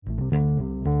Hello,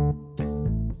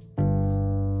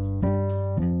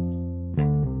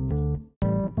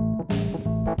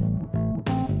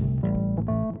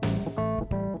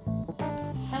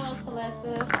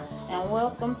 Collective, and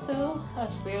welcome to a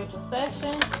spiritual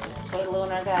session with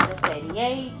Lunar Goddess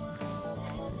 88.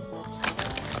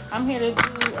 I'm here to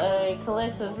do a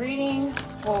collective reading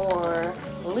for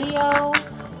Leo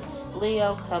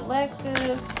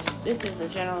Collective. This is a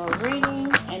general reading,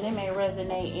 and it may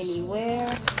resonate anywhere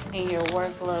in your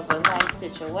work, love, or life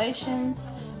situations,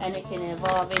 and it can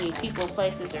involve any people,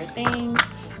 places, or things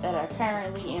that are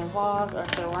currently involved or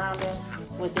surrounding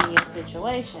within your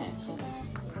situation.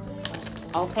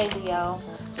 Okay, Leo,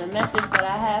 the message that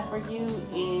I have for you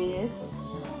is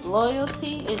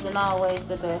loyalty isn't always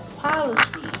the best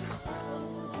policy.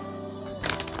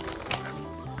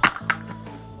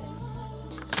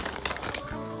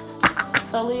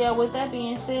 So, Leo, with that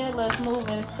being said, let's move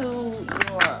into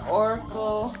your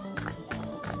oracle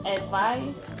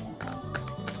advice.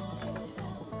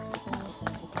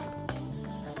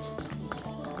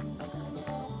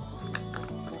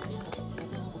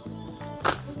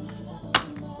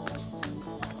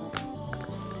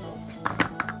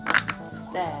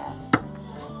 Staff.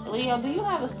 Leo, do you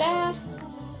have a staff?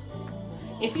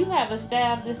 If you have a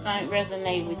staff, this might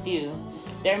resonate with you.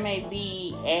 There may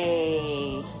be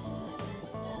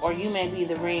or you may be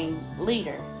the ring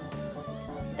leader.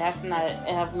 That's not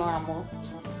abnormal,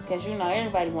 because you know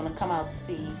everybody want to come out to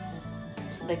see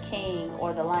the king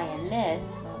or the lioness,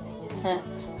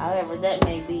 however that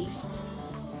may be.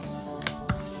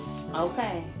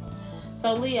 Okay,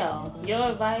 so Leo,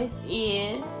 your advice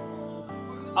is,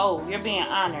 you're being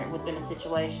honored within a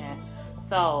situation.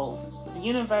 So the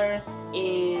universe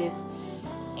is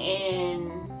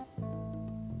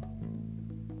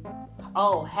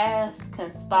has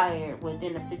conspired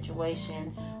within a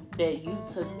situation that you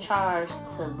took charge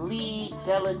to lead,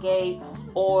 delegate,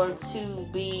 or to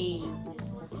be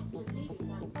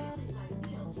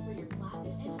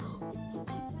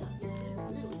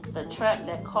the trap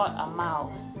that caught a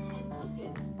mouse.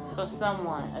 So a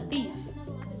thief.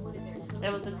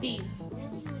 There was a thief.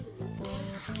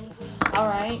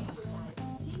 Alright.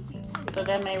 So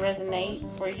that may resonate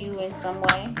for you in some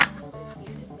way.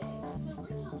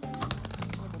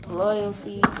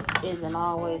 Loyalty isn't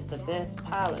always the best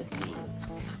policy.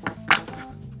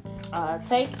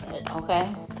 Take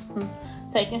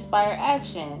inspired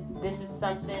action. This is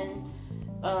something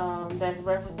that's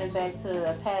referencing back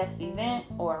to a past event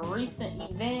or a recent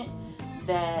event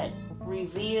that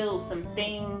revealed some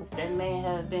things that may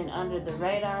have been under the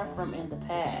radar from in the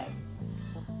past,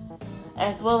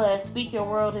 as well as speak your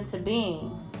world into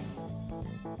being.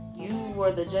 You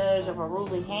were the judge of a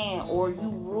ruling hand, or you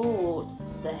ruled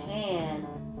the hand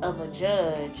of a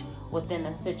judge within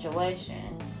a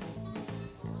situation.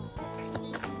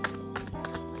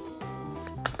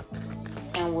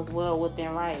 And was well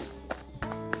within right.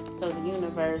 So the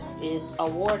universe is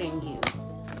awarding you.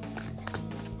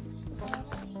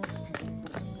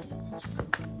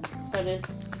 So this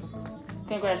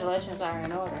congratulations are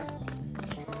in order.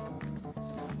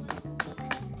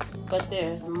 But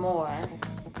there's more.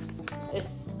 It's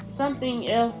something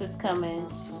else is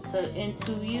coming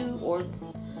into you, or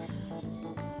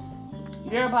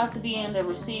you're about to be in the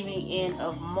receiving end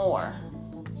of more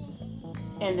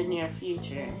in the near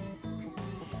future.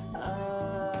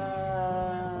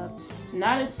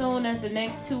 Not as soon as the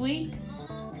next 2 weeks,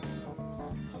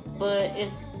 but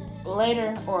it's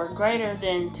later or greater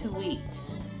than 2 weeks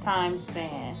time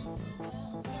span.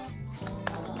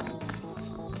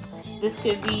 This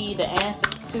could be the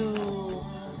answer to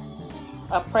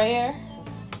a prayer,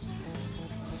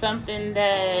 something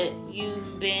that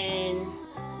you've been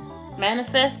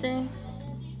manifesting.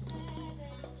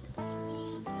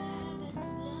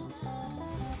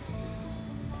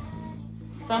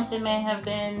 Something may have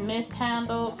been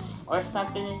mishandled, or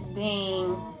something is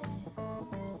being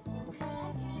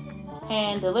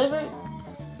hand delivered.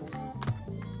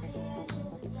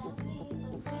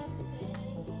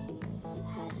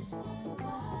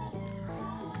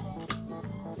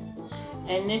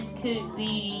 And this could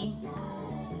be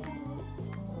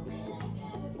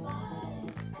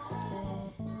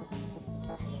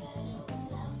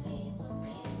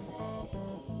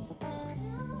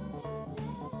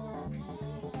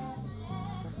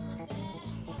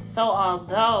so,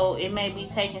 although it may be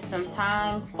taking some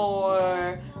time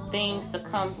for things to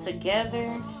come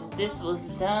together, this was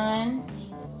done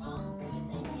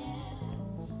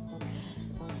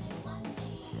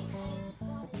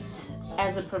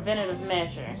as a preventative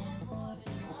measure.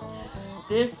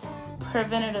 This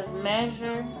preventative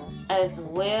measure as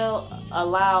well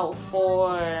allow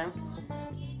for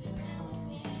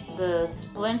the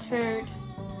splintered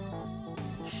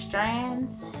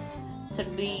strands to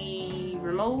be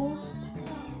removed.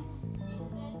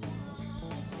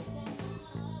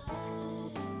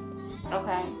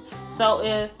 Okay, so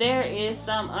if there is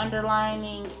some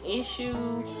underlying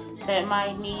issue that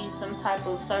might need some type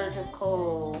of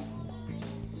surgical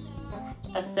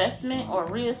assessment or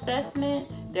reassessment,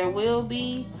 there will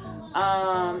be.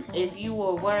 If you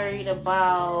were worried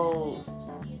about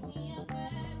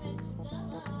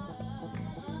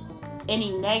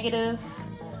any negative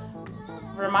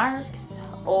remarks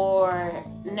or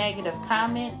negative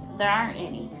comments, there aren't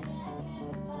any.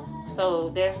 So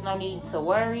there's no need to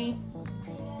worry.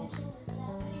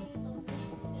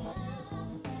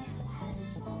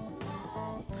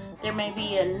 There may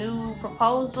be a new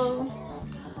proposal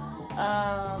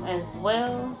as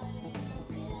well.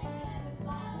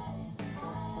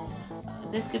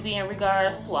 This could be in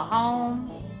regards to a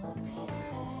home,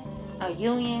 a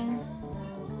union,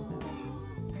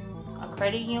 a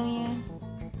credit union,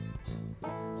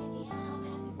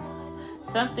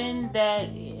 something that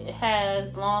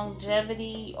has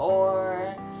longevity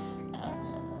or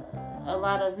a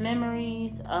lot of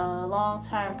memories, a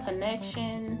long-term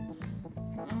connection.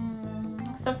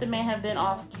 Something may have been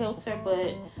off kilter,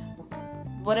 but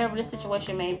whatever the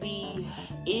situation may be,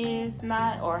 is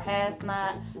not or has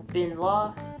not been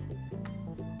lost.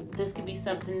 This could be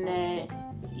something that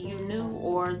you knew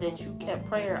or that you kept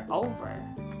prayer over.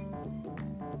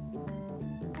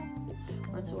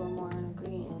 Or two or more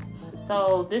ingredients.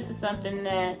 So this is something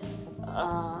that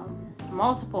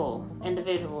multiple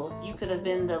individuals, you could have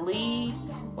been the lead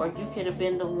or you could have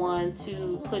been the one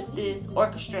to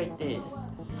orchestrate this.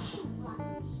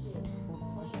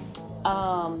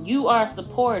 You are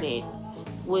supported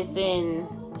within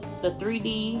the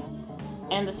 3D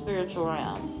and the spiritual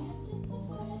realm.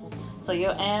 So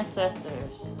your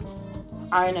ancestors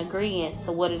are in agreement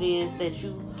to what it is that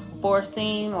you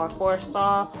foreseen or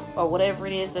foresaw or whatever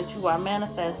it is that you are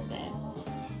manifesting.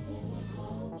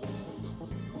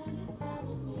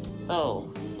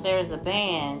 So there's a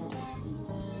band.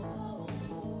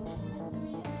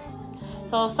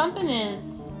 So if something is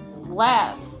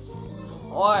lapsed,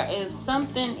 or if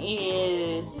something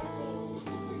is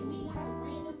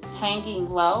hanging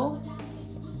low,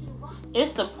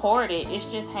 it's supported, it's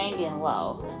just hanging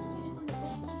low.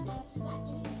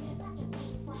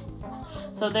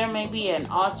 So there may be an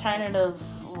alternative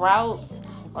route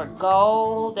or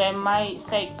goal that might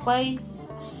take place,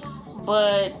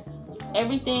 but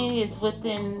everything is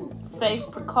within safe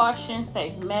precautions,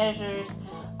 safe measures.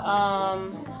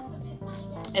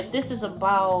 If this is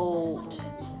about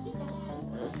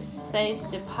safe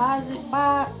deposit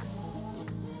box,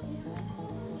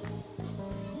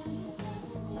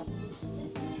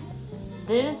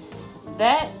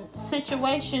 that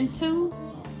situation too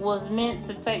was meant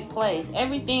to take place.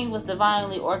 Everything was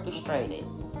divinely orchestrated.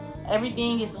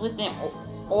 Everything is within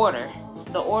order,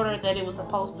 the order that it was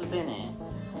supposed to have been in.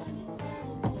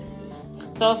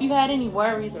 So if you had any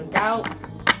worries or doubts,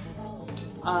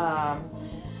 I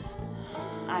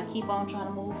keep on trying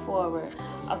to move forward.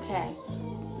 Okay.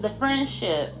 The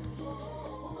friendship,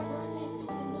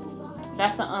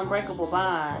 that's an unbreakable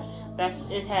bond.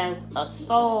 It has a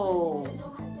soul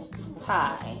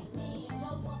tie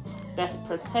that's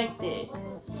protected.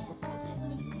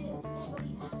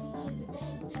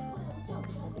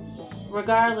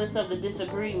 Regardless of the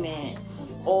disagreement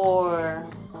or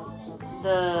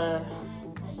the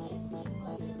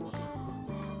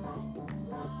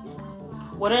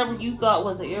whatever you thought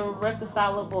was an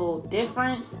irreconcilable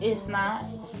difference, it's not.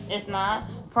 It's not.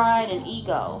 Pride and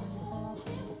ego.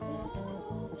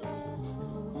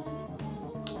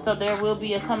 So there will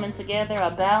be a coming together,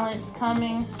 a balance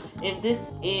coming. If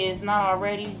this is not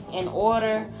already in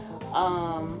order,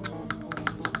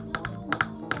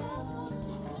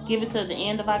 give it to the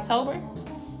end of October.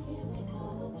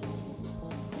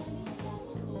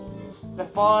 The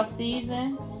fall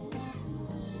season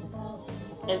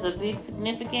is a big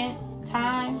significant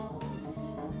time.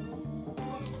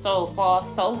 So fall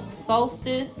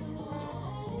solstice,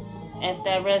 if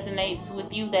that resonates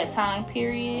with you, that time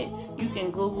period, you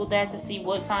can Google that to see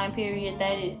what time period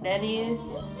that is.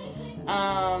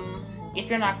 If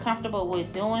you're not comfortable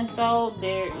with doing so,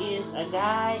 there is a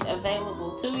guide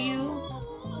available to you.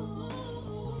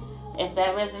 If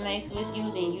that resonates with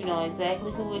you, then you know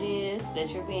exactly who it is that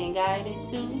you're being guided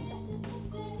to.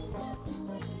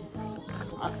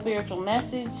 A spiritual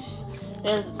message.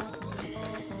 There's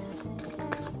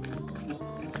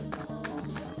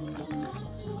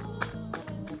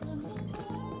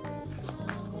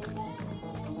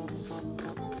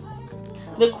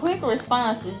the quick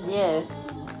response is yes.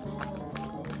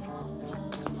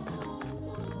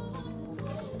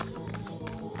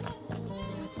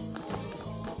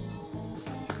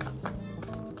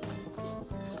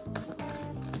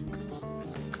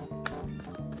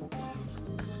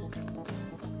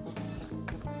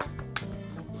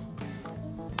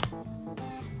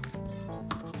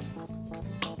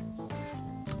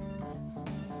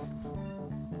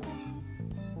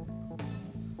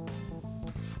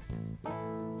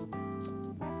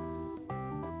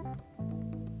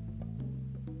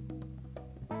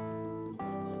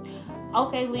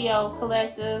 Okay, Leo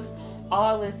collectives,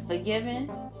 all is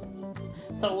forgiven.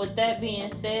 So with that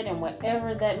being said, and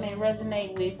whatever that may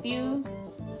resonate with you,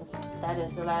 that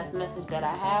is the last message that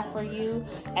I have for you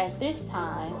at this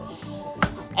time.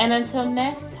 And until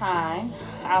next time,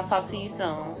 I'll talk to you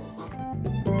soon.